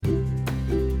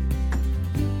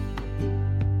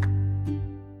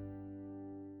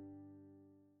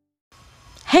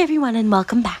Hey everyone, and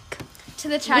welcome back to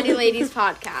the Chatty Ladies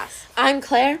podcast. I'm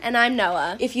Claire. And I'm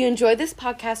Noah. If you enjoy this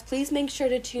podcast, please make sure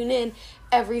to tune in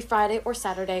every Friday or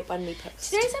Saturday when we post.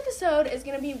 Today's episode is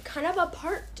going to be kind of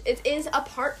it is a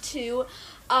part 2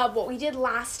 of what we did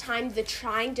last time, the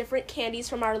trying different candies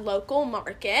from our local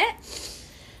market.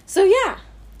 So yeah,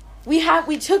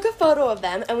 we took a photo of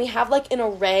them, and we have like an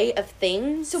array of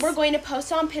things. So we're going to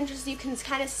post it on Pinterest so you can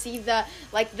kind of see the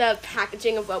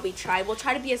packaging of what we tried. We'll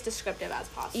try to be as descriptive as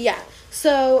possible. Yeah.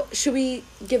 So should we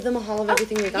give them a haul of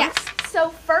everything we got? Yes.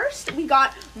 So first we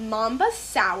got Mamba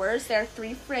Sours. There are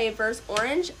 3 flavors: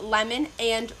 orange, lemon,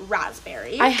 and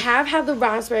raspberry. I have had the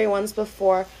raspberry ones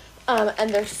before, and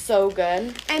they're so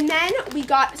good. And then we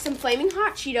got some Flaming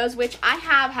Hot Cheetos, which I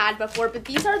have had before, but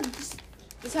these are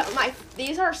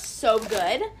so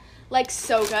good. Like,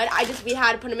 so good. We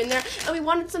had to put them in there. And we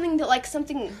wanted something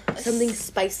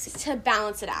spicy to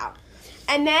balance it out.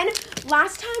 And then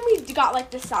last time we got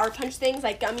like the Sour Punch things,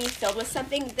 like gummy filled with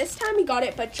something. This time we got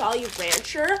it, but Jolly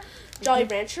Rancher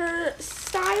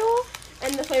style.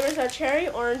 And the flavors are cherry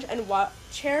orange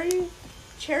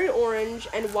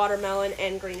and watermelon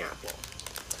and green apple.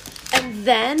 And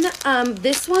then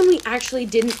this one we actually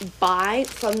didn't buy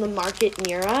from the market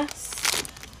near us.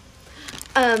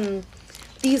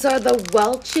 These are the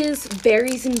Welch's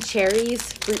Berries and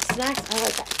Cherries fruit snacks. I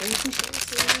like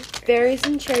that. Berries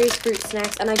and cherries fruit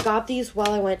snacks. And I got these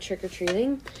while I went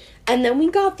trick-or-treating. And then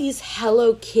we got these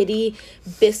Hello Kitty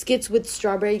biscuits with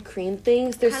strawberry cream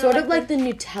things. They're kind sort of like the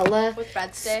Nutella. With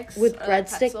breadsticks. With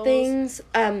breadstick things.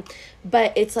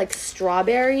 But it's like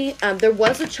strawberry. There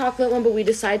was a chocolate one, but we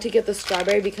decided to get the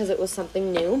strawberry because it was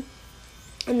something new.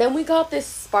 And then we got this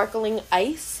sparkling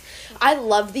ice. I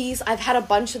love these. I've had a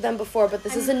bunch of them before, but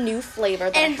this is a new flavor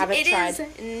that I haven't tried.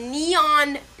 And it is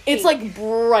neon pink. It's like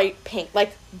bright pink.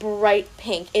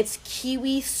 It's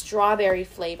kiwi strawberry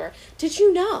flavor. Did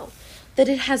you know that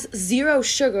it has 0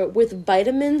 sugar with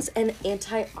vitamins and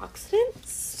antioxidants?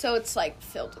 So it's like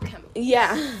filled with chemicals.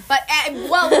 Yeah. But, I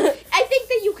think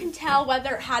that you can tell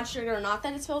whether it had sugar or not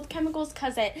that it's filled with chemicals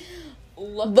because it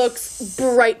looks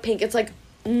bright pink. It's like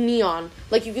neon,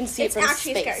 like you can see it from space. It's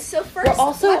actually scary. So first, we're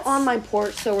also on my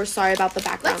porch, so we're sorry about the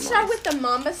background noise. Let's start with the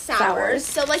Mamba Sours.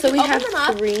 So we open them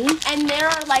up, 3, and there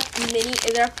are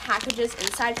there are packages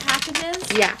inside packages.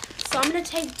 Yeah. So I'm gonna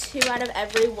take 2 out of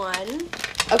every one.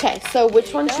 Okay, so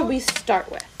which one should we start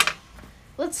with?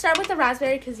 Let's start with the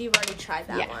raspberry because you've already tried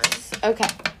that one. Okay.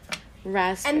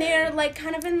 Raspberry. And they're like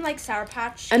kind of in like Sour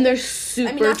Patch. And they're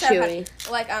super chewy.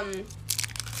 Like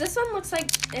this one looks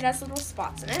like it has little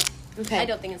spots in it. Okay. I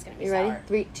don't think it's going to be sour. You ready?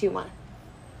 3, 2, 1.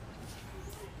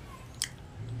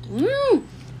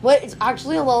 Wait, it's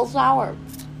actually a little sour.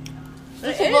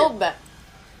 Just a little bit.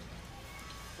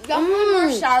 Definitely more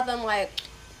sour than like...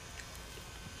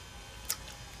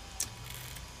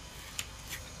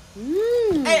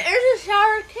 It is a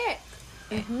sour kick.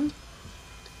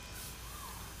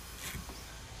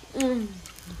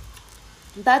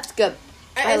 That's good.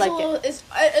 I like it. It's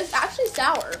actually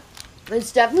sour.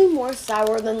 It's definitely more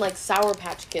sour than like Sour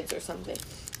Patch Kids or something,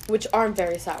 which aren't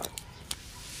very sour.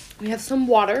 We have some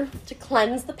water to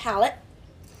cleanse the palate.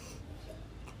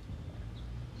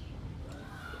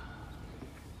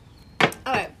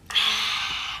 Okay.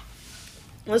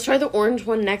 Let's try the orange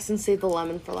one next and save the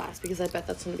lemon for last because I bet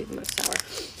that's going to be the most sour.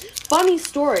 Funny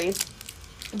story.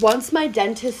 Once my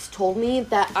dentist told me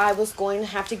that I was going to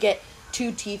have to get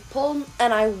 2 teeth pulled,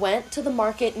 and I went to the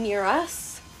market near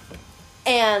us,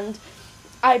 and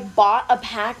I bought a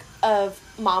pack of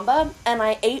Mamba, and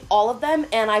I ate all of them,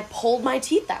 and I pulled my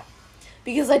teeth out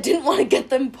because I didn't want to get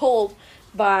them pulled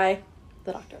by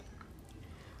the doctor.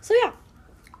 So yeah,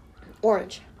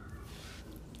 orange.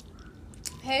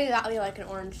 Hey, that'd be like an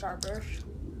orange starburst.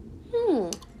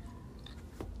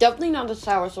 Definitely not as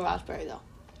sour as the raspberry though.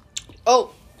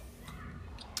 Oh.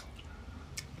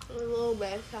 A little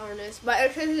bit of sourness, but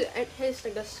it tastes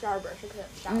like a starburst because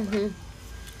it's sour.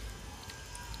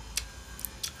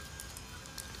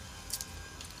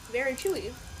 Very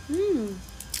chewy.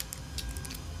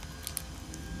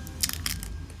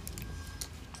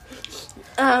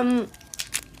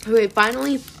 Okay,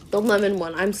 finally, the lemon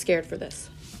one. I'm scared for this.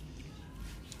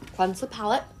 Cleanse the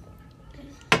palate.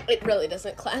 It really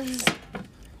doesn't cleanse.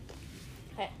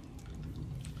 Okay.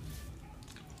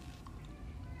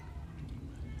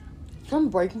 It's gonna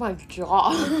break my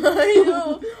jaw. I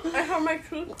know. I have my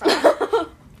tooth cracked.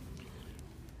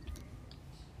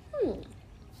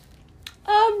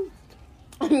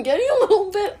 I'm getting a little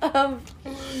bit of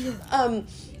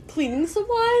cleaning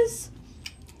supplies.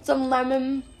 Some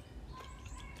lemon.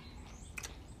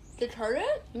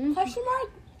 Detergent? Question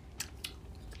mark?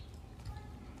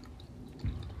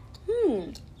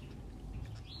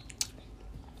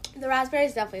 The raspberry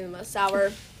is definitely the most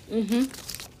sour.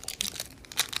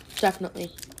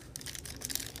 Definitely.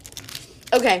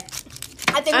 Okay.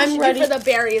 I think we should ready for the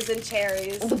berries and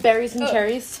cherries. The berries and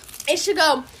cherries? It should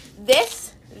go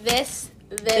this,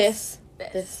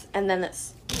 and then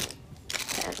this.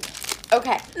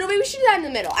 Okay. No, maybe we should do that in the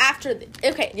middle. After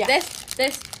okay, yeah. This.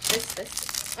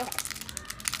 Okay.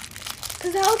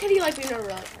 Because Hello Kitty, like, we know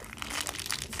really hard.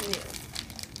 It's new.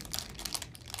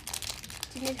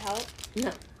 Do you need help?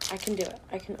 No, I can do it.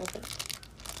 I can open it.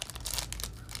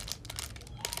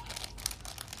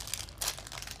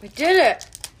 I did it.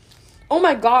 Oh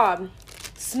my god.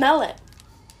 Smell it.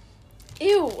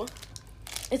 Ew.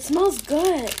 It smells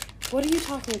good. What are you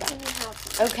talking about?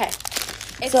 Okay.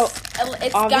 It's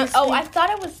obviously, I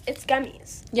thought it's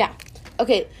gummies. Yeah.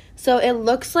 Okay. So it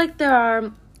looks like there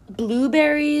are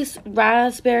blueberries,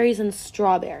 raspberries, and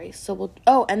strawberries. So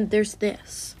and there's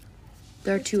this.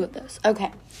 There are 2 of those.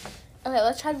 Okay. Okay,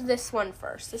 let's try this one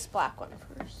first. This black one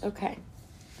first. Okay.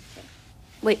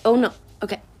 Wait, oh no.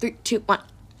 Okay. 3, 2, 1.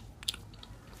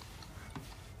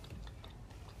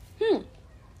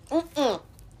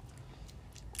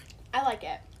 I like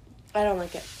it. I don't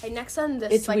like it. Okay, next on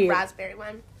this It's weird. raspberry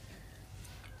one.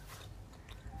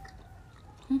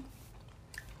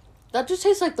 That just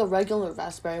tastes like the regular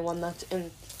raspberry one that's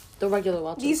in the regular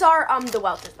Welch's. These are the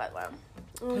Welch's, by the way.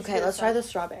 Okay, let's try the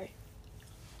strawberry.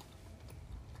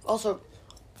 Also,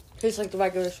 tastes like the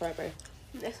regular strawberry.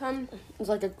 This one is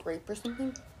like a grape or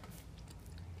something.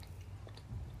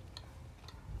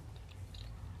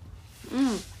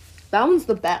 That one's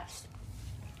the best.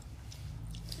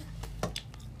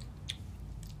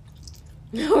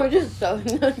 We're just so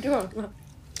drunk.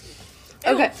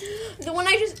 Okay. The one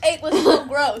I just ate was so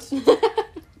gross.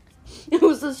 It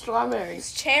was the strawberry.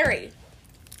 It's cherry.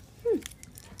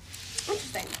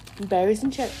 Interesting. Berries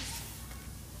and cherries.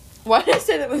 Why did I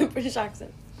say that with a British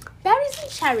accent? Berries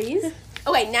and cherries.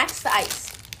 Okay, next the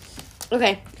ice.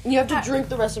 Okay, you have to drink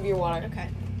the rest of your water. Okay.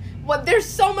 What? There's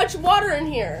so much water in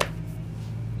here.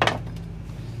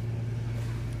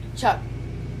 Chuck.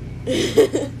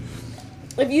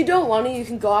 If you don't want to, you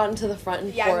can go out into the front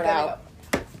and pour it out.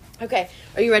 Okay,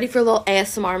 are you ready for a little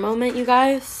ASMR moment, you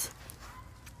guys?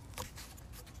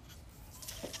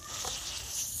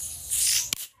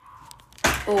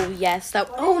 Oh, yes.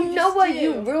 Oh, Noah,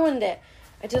 you ruined it.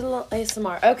 I did a little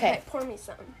ASMR. Okay. Pour me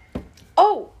some.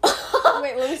 Oh.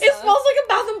 Wait, let me It smells like a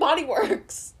Bath and Body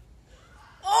Works.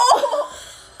 Oh.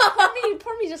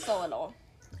 pour me just a little.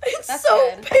 That's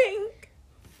so good. Pink.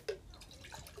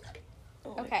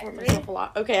 Oh, okay. I poured myself a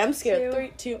lot. Okay, I'm scared.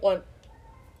 3, 2, 1.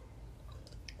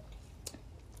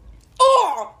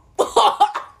 Oh!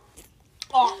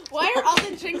 Why are all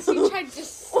the drinks you tried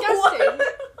disgusting?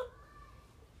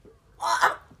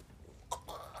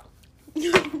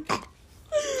 Ew.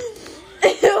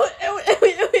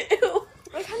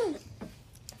 I kind of...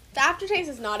 The aftertaste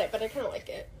is not it, but I kind of like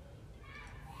it.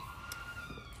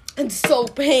 It's so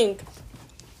pink.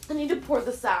 I need to pour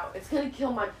this out. It's going to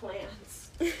kill my plants.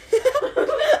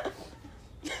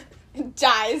 It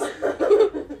dies.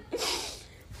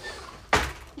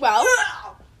 Well,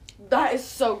 that is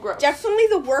so gross. Definitely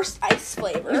the worst ice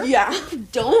flavor. Yeah.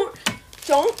 Don't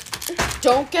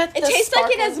get it tastes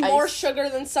like it has more sugar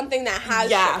than something that has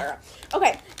sugar.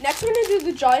 Okay, next we're going to do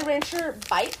the Jolly Rancher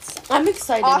Bites. I'm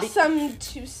excited. Awesome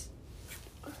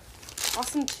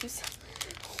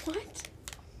What?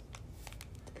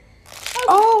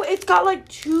 Oh, it's got like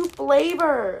 2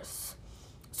 flavors.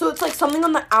 So it's like something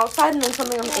on the outside and then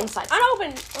something on the inside. I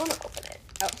want to open it.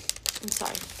 Oh. I'm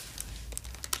sorry.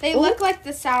 They look like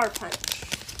the Sour Punch.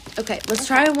 Okay, let's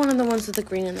try one of the ones with the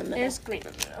green in the middle. There's green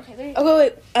in the middle. Okay, there you go.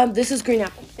 Okay, wait. This is green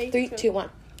apple. 3, 2, 1.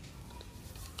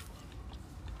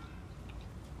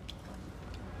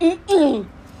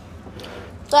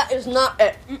 That is not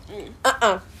it.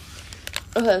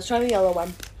 Okay, let's try the yellow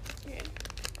one. Okay.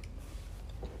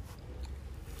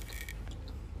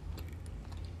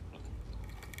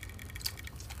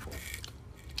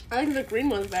 I like the green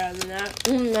ones better than that.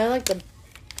 I like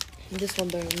this one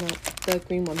better than the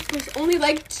green one. There's only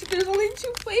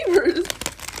 2 flavors.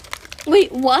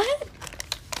 Wait, what?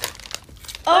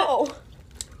 Oh.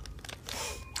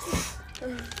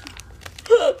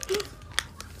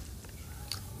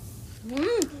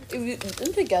 If you eat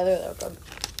them together, they're good.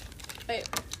 Wait.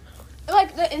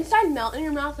 Like, the inside melt in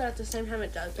your mouth, but at the same time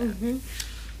it does.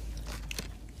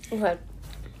 Okay.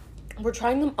 We're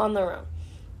trying them on their own.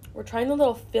 We're trying the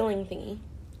little filling thingy.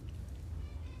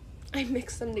 I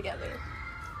mix them together.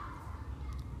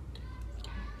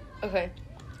 Okay.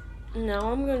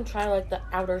 Now I'm going to try, the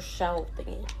outer shell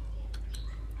thingy.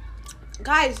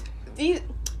 Guys,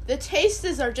 The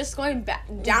tastes are just going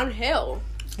downhill.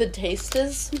 The taste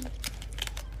is.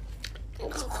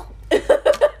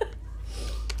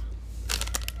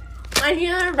 I need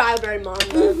a raspberry mango.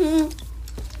 Mm-hmm.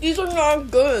 These are not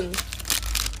good.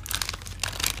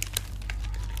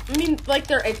 I mean, like,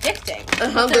 they're addicting.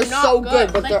 They're so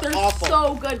good, but like, they're awful.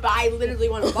 So good, but I literally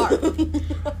want to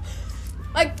barf.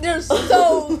 Like, they're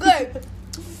so good,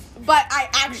 but I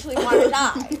actually want to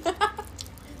die.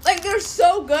 Like, they're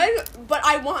so good, but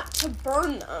I want to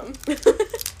burn them.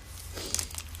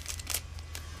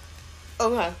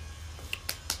 Okay.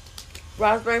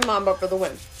 Raspberry Mamba for the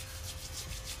win.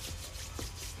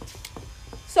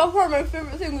 So far, my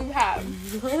favorite thing we've had.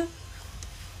 The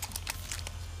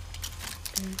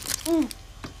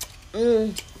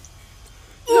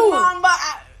Mamba.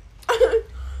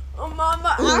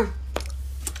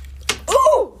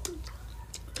 Ooh!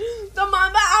 The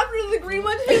Mamba after the green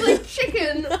one tastes like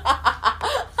chicken.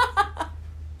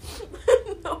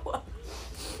 No.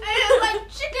 It's like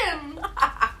chicken.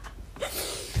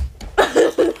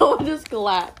 No one just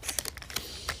collapsed.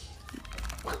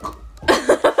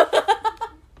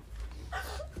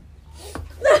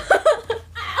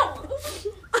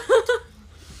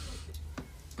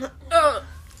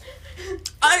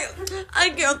 I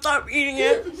can't stop eating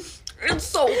it. It's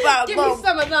so bad. Give me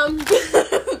some of them.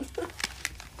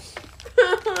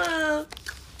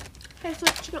 Tastes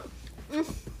like chicken.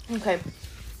 Okay.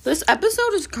 This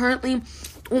episode is currently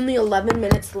only 11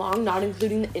 minutes long, not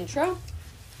including the intro.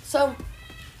 So,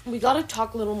 we gotta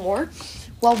talk a little more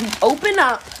while we open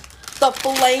up the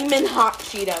flamin' hot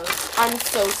Cheetos. I'm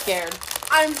so scared.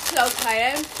 I'm so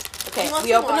excited. Okay, You want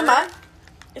we some open them water? up.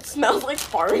 It smells like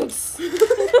farts. Why'd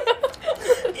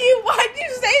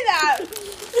you say that?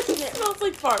 It smells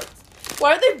like farts.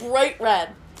 Why are they bright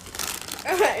red?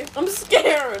 Okay. I'm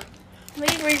scared.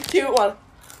 3, 2, 1.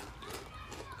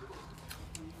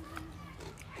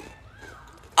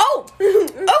 Oh!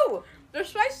 Oh! They're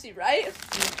spicy, right?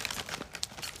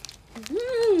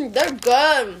 They're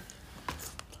good.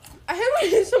 I think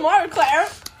we need some water, Claire.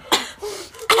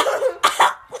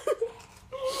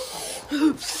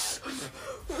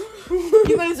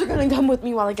 You guys are gonna come with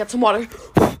me while I get some water.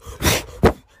 I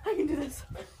can do this.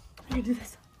 I can do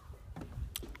this.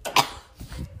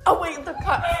 Oh, wait, the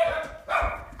cup.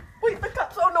 Wait, the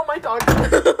cups. Oh, no, my dog.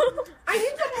 I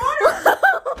need some water.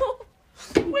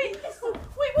 Wait,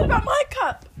 what about my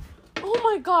cup? Oh,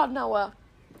 my God, Noah.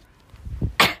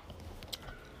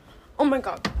 Oh, my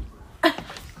God.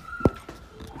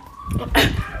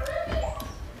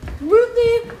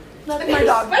 Ruthie. That's my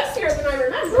dog. Spicier than I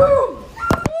remember.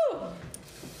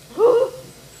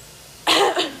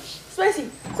 Spicy.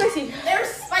 They're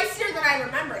spicier than I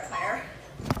remember, Claire.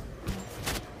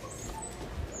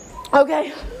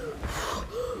 Okay.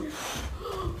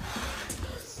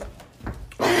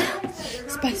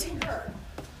 Spicy.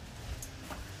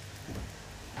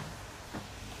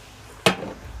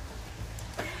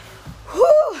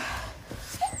 Whew.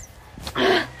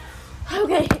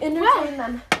 Okay, entertain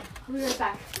them. I'll be right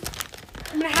back.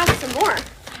 I'm gonna have some more.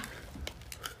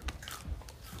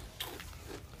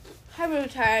 Hi,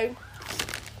 Wu-Tang.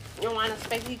 You want a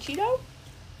spicy Cheeto?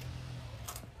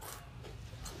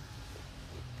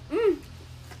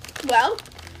 Well,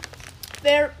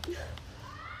 they're...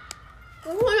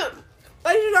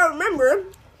 I do not remember.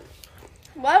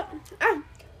 Well,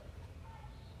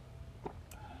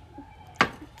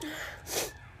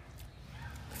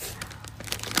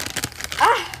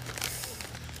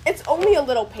 it's only a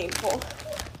little painful.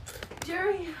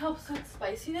 Jerry helps with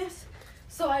spiciness,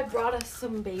 so I brought us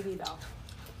some Baby Bell.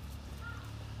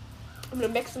 I'm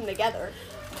gonna mix them together.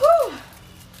 Whew.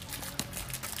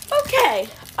 Okay.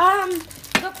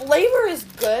 The flavor is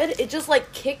good. It just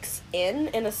like kicks in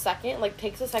a second. Like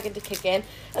takes a second to kick in,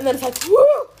 and then it's like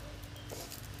whoo.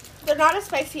 They're not as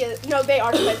spicy as... No, they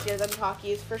are spicier than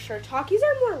Takis, for sure. Takis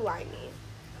are more limey.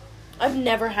 I've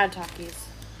never had Takis,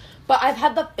 but I've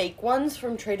had the fake ones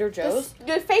from Trader Joe's.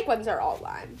 The fake ones are all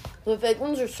lime. The fake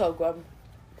ones are so good.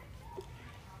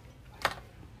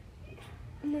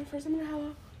 First, I'm gonna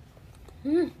have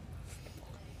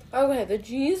Okay, the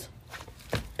cheese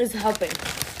is helping.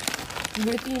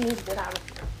 Ruthie needs to get out of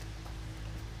here.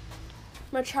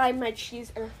 I'm gonna try my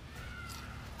cheese.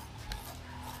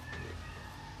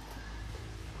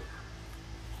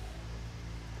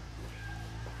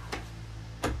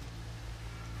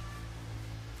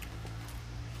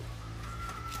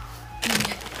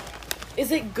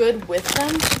 Is it good with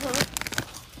them?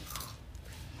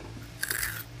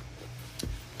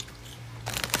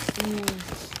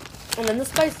 And then the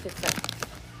spice kicks in.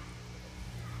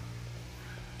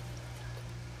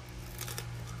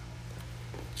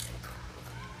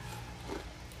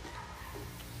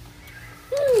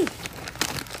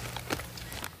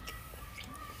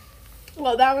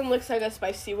 Well, that one looks like a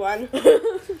spicy one.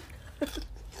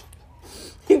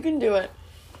 You can do it.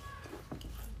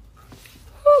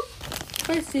 Woo.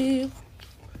 Spicy.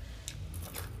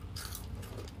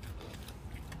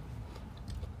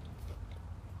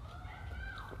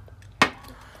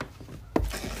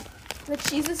 The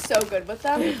cheese is so good with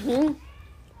them.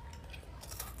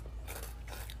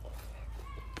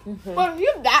 Mm-hmm. Well,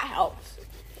 even that helps.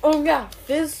 Oh yeah,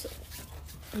 fizz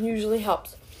usually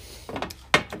helps.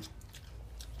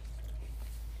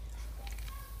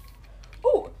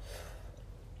 Ooh.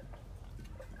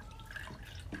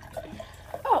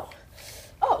 Oh.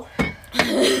 Oh. Oh.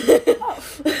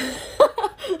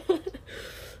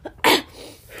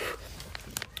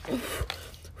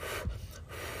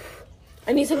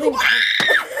 I need something. No.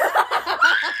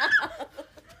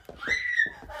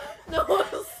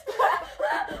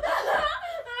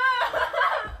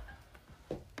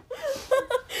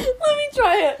 Let me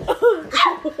try it.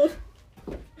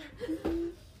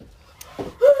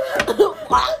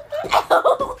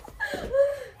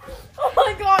 Oh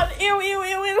my god. Ew, ew,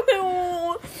 ew, ew,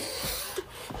 ew.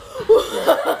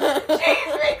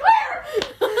 Cheese, be clear!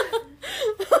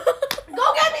 Go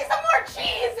get me some more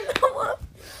cheese! I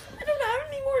don't have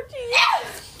any more cheese.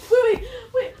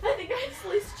 Wait. I think I have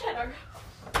sliced cheddar.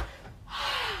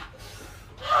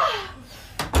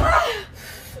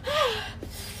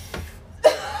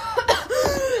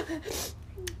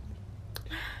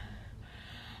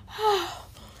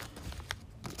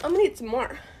 I'm gonna eat some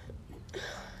more.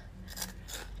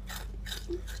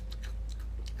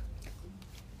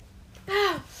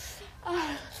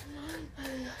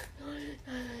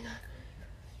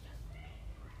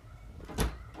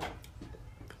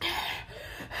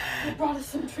 I brought us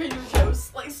some Trader Joe's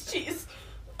sliced cheese.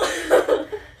 I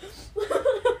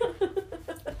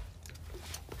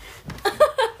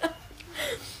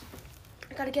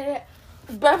gotta get it.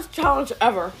 Best challenge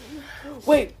ever.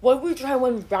 Wait, what if we try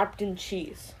one wrapped in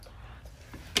cheese?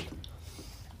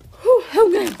 Whew,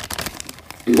 okay.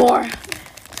 More.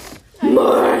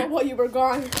 While you were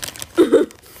gone.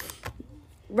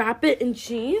 Wrap it in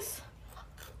cheese?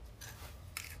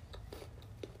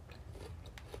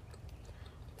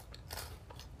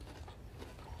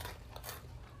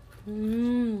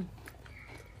 Mmm.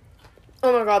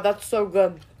 Oh my god, that's so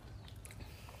good.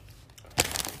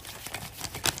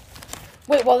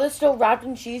 Wait, while it's still wrapped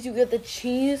in cheese, you get the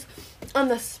cheese and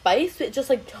the spice. It just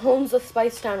like tones the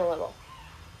spice down a little.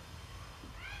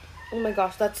 Oh my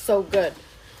gosh, that's so good.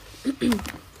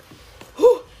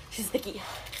 Whew, she's sticky.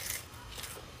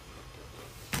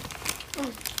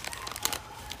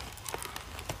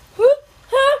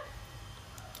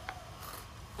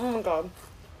 Oh my god.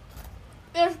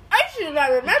 There's ice that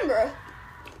I remember.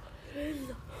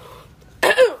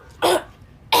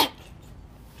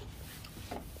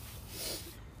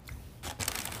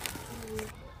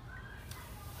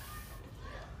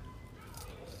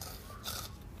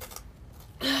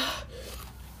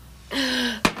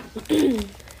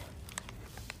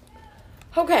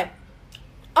 Okay.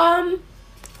 Alright,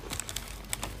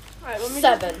 let me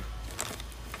 7.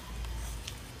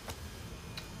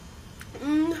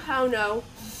 I don't know.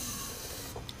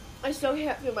 I still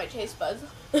can't feel my taste buds.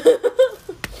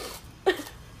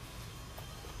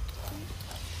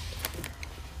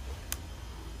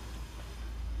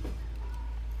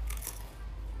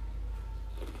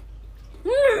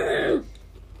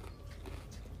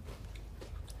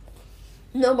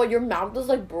 No, but your mouth is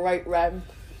like bright red.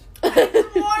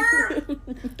 More.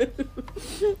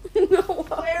 No.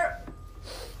 Where?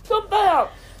 Come back.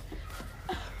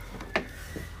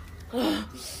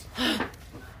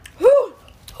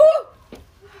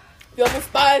 You have a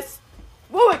spice.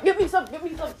 Wait, give me some.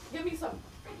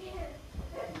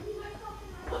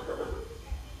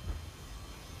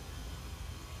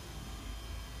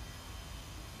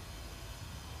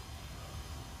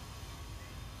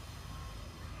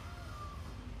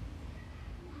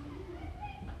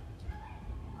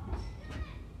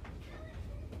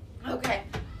 Okay.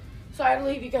 Sorry to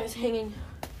leave you guys hanging.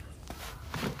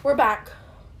 We're back.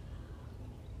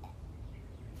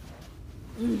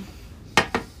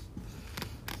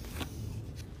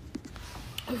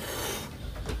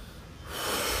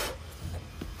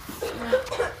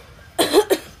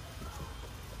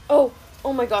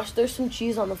 Oh my gosh, there's some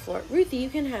cheese on the floor. Ruthie, you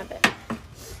can have it.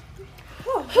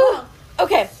 Okay.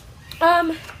 Okay.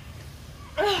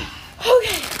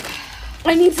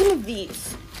 I need some of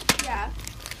these. Yeah.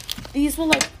 These will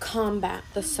like combat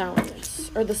the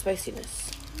sourness or the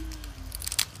spiciness.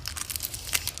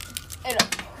 It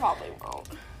probably won't.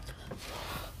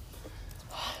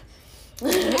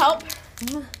 Help.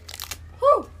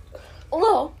 Woo. A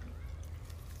little.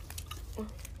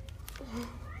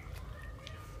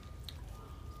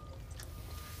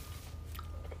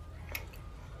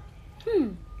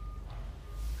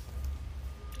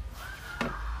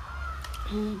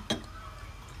 Okay.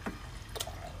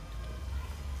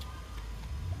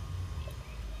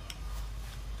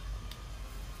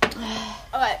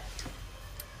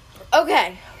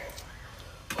 Okay.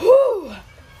 Whew.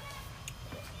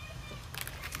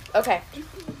 Okay.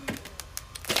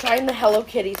 Trying the Hello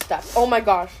Kitty stuff. Oh my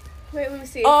gosh. Wait, let me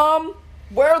see.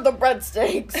 Where are the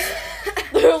breadsticks?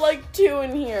 There are like 2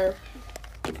 in here.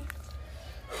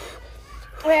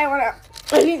 Wait, I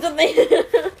need something.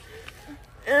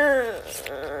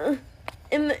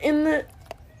 In the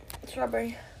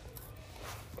strawberry.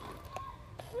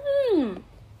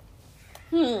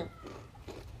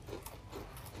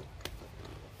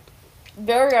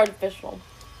 Very artificial.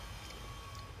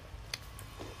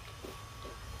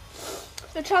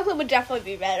 The chocolate would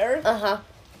definitely be better.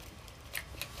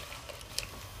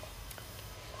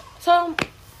 So,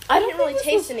 I didn't really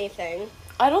taste anything.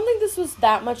 I don't think this was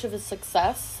that much of a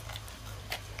success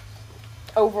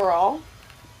overall.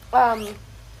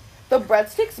 The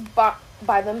breadsticks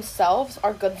by themselves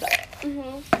are good though.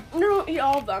 No, don't eat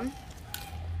all of them.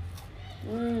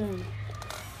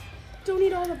 Don't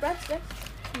eat all the breadsticks.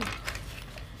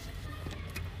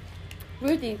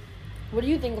 Ruthie, what do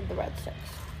you think of the breadsticks?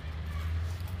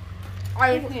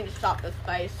 I just need to stop the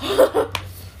spice. I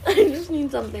just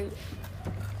need something.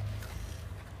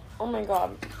 Oh my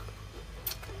god.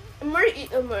 I'm gonna eat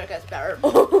them when it gets better.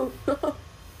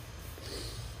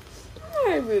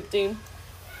 Alright, Ruthie.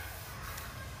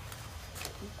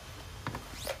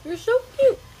 You're so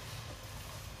cute.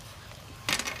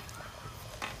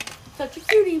 Such a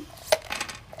cutie.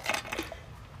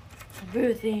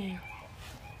 Ruthie.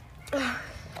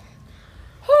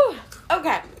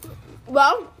 Okay.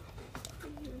 Well,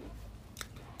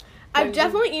 I've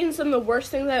definitely eaten some of the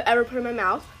worst things I've ever put in my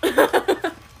mouth.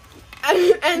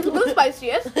 and some of the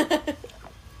spiciest.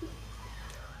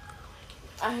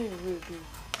 I Ruthie.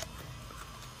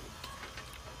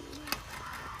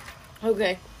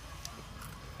 Okay.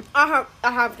 I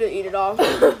have to eat it all.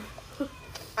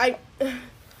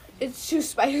 It's too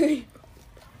spicy.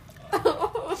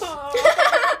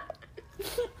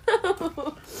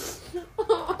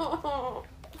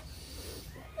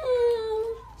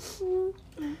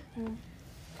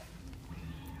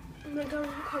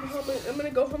 I'm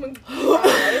gonna go home and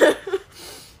cry.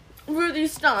 Ruthie,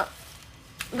 stop.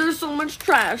 There's so much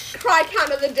trash. Cry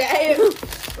count of the day.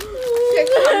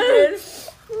 600.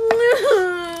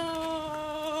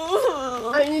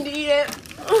 I need to eat it.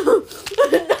 No.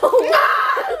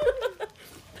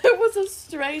 There was a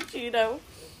stray Cheeto.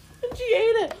 And she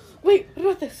ate it. Wait, what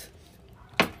about this?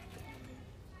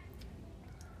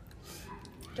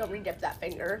 Don't re-dip that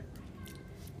finger.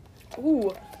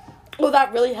 Ooh. Oh,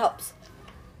 that really helps.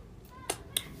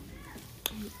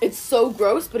 It's so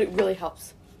gross, but it really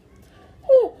helps.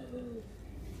 Ooh.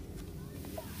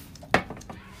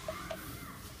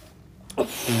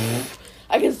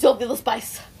 I can still feel the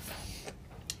spice.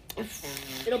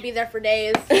 It'll be there for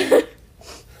days.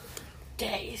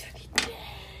 Days.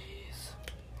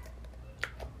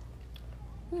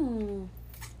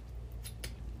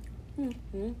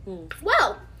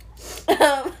 Well,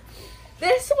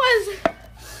 this was.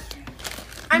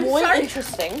 I'm more sorry.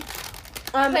 interesting.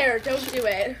 Claire, don't do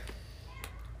it.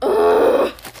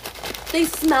 Ugh. They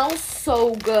smell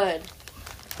so good,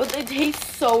 but they taste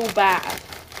so bad.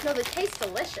 No, they taste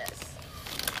delicious.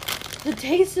 The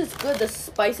taste is good. The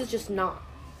spice is just not.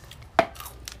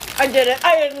 I did it.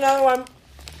 I ate another one.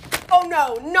 Oh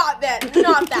no, not that.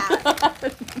 Not that.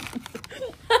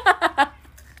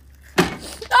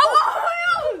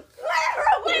 Oh!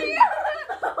 Clara, wait!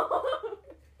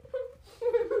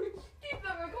 Keep the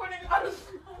recording on.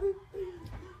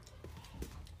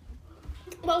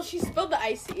 Well, she spilled the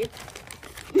icy.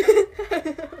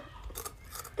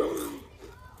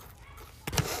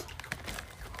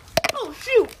 Oh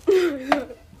shoot!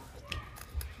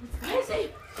 Icy.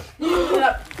 Clean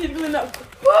up. Clean up.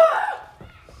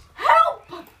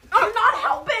 Help! I'm not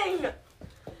helping.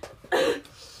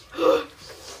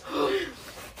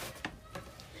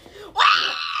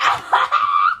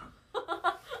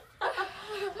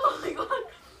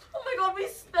 Oh my god, we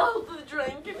spilled the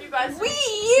drink, if you guys...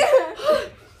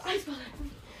 I spilled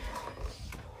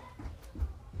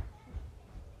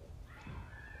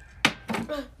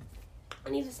it. I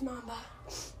need this mamba.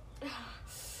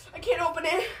 I can't open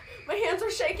it. My hands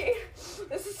are shaking.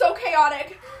 This is so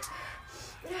chaotic.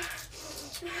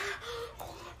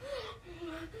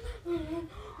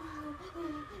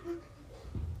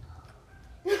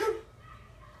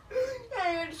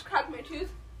 I just cracked my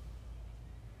tooth.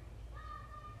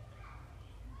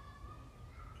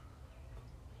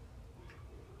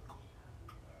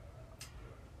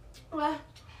 Well,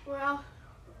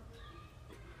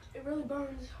 it It really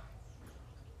burns.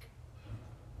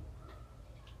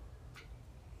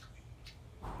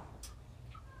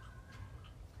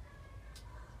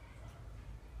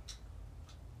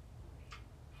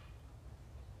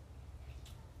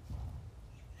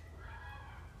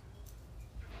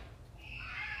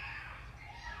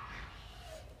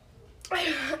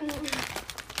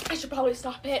 I should probably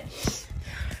stop it.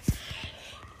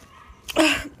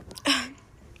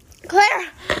 Claire!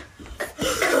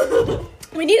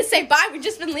 We need to say bye. We've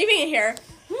just been leaving it here.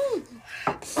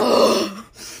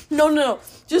 No.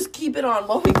 Just keep it on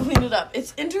while we clean it up.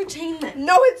 It's entertainment.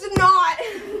 No, it's not.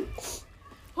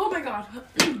 Oh my god.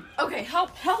 Okay,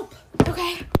 help.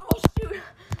 Okay. Oh,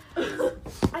 shoot.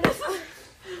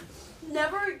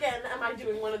 Never again am I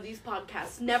doing one of these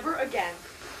podcasts. Never again.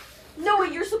 Noah,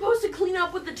 you're supposed to clean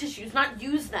up with the tissues, not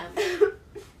use them.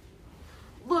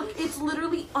 Look, it's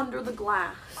literally under the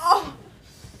glass. Oh.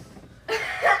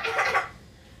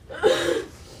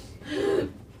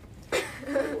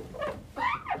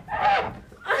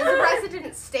 I'm surprised it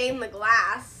didn't stain the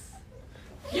glass.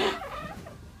 Yeah.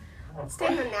 It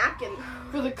stained the napkin.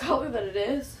 For the color that it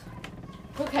is.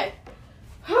 Okay.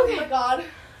 Oh my god.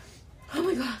 Oh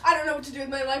my god. I don't know what to do with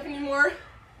my life anymore.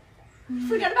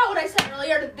 Forget about what I said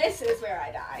earlier. This is where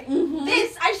I die. Mm-hmm.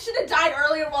 I should have died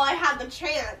earlier while I had the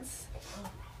chance.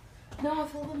 No,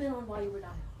 fill them in on why you were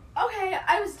dying. Okay,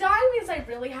 I was dying because I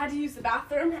really had to use the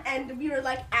bathroom, and we were,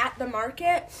 like, at the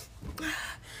market.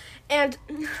 And,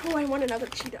 oh, I want another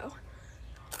Cheeto.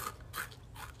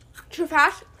 Too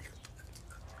fast.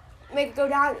 Make it go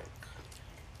down.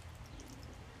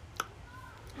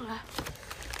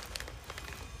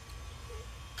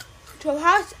 Too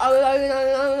fast.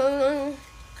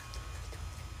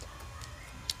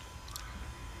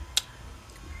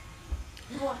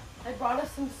 I brought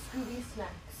us some Scooby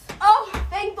snacks. Oh,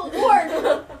 thank the Lord.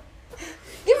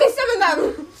 Give me some of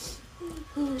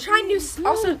them. Try new,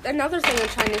 also another thing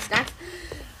with trying new snacks.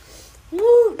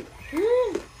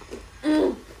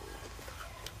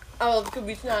 I love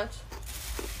Scooby snacks.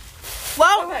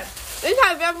 Well, Okay. this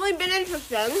has definitely been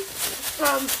interesting.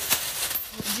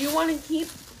 Do you want to keep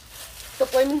the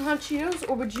Flaming Hot Cheetos,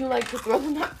 or would you like to throw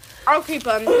them out? I'll keep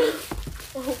them.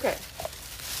 Okay.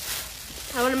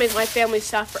 I want to make my family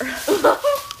suffer.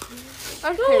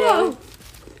 I'm Oh.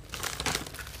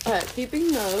 kidding. Alright,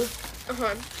 keeping those.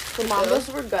 Uh-huh. The mangoes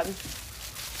were good.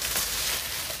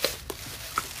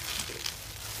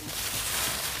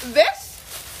 This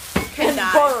can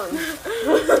die. Burn.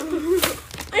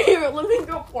 Here, let me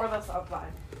go pour this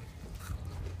outside.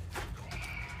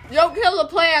 Don't kill the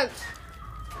plants.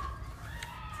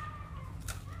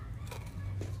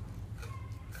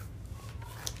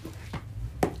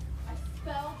 I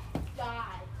spelled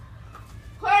die.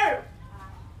 Claire!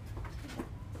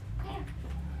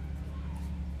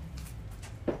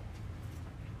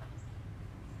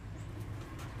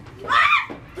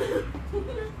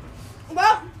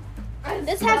 Well,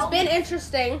 this has been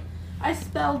interesting. I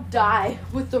spelled die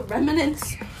with the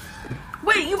remnants.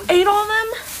 Wait, you ate all them?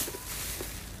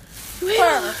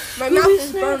 Claire, my Give mouth me is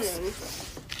snacks.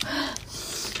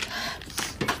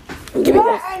 burning. Give me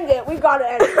Gotta this. end it. We gotta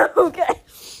end it. Okay.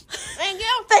 Thank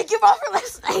you. Thank you all for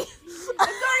listening. 30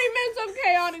 minutes of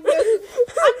chaotic.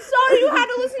 I'm sorry you had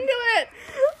to listen to it.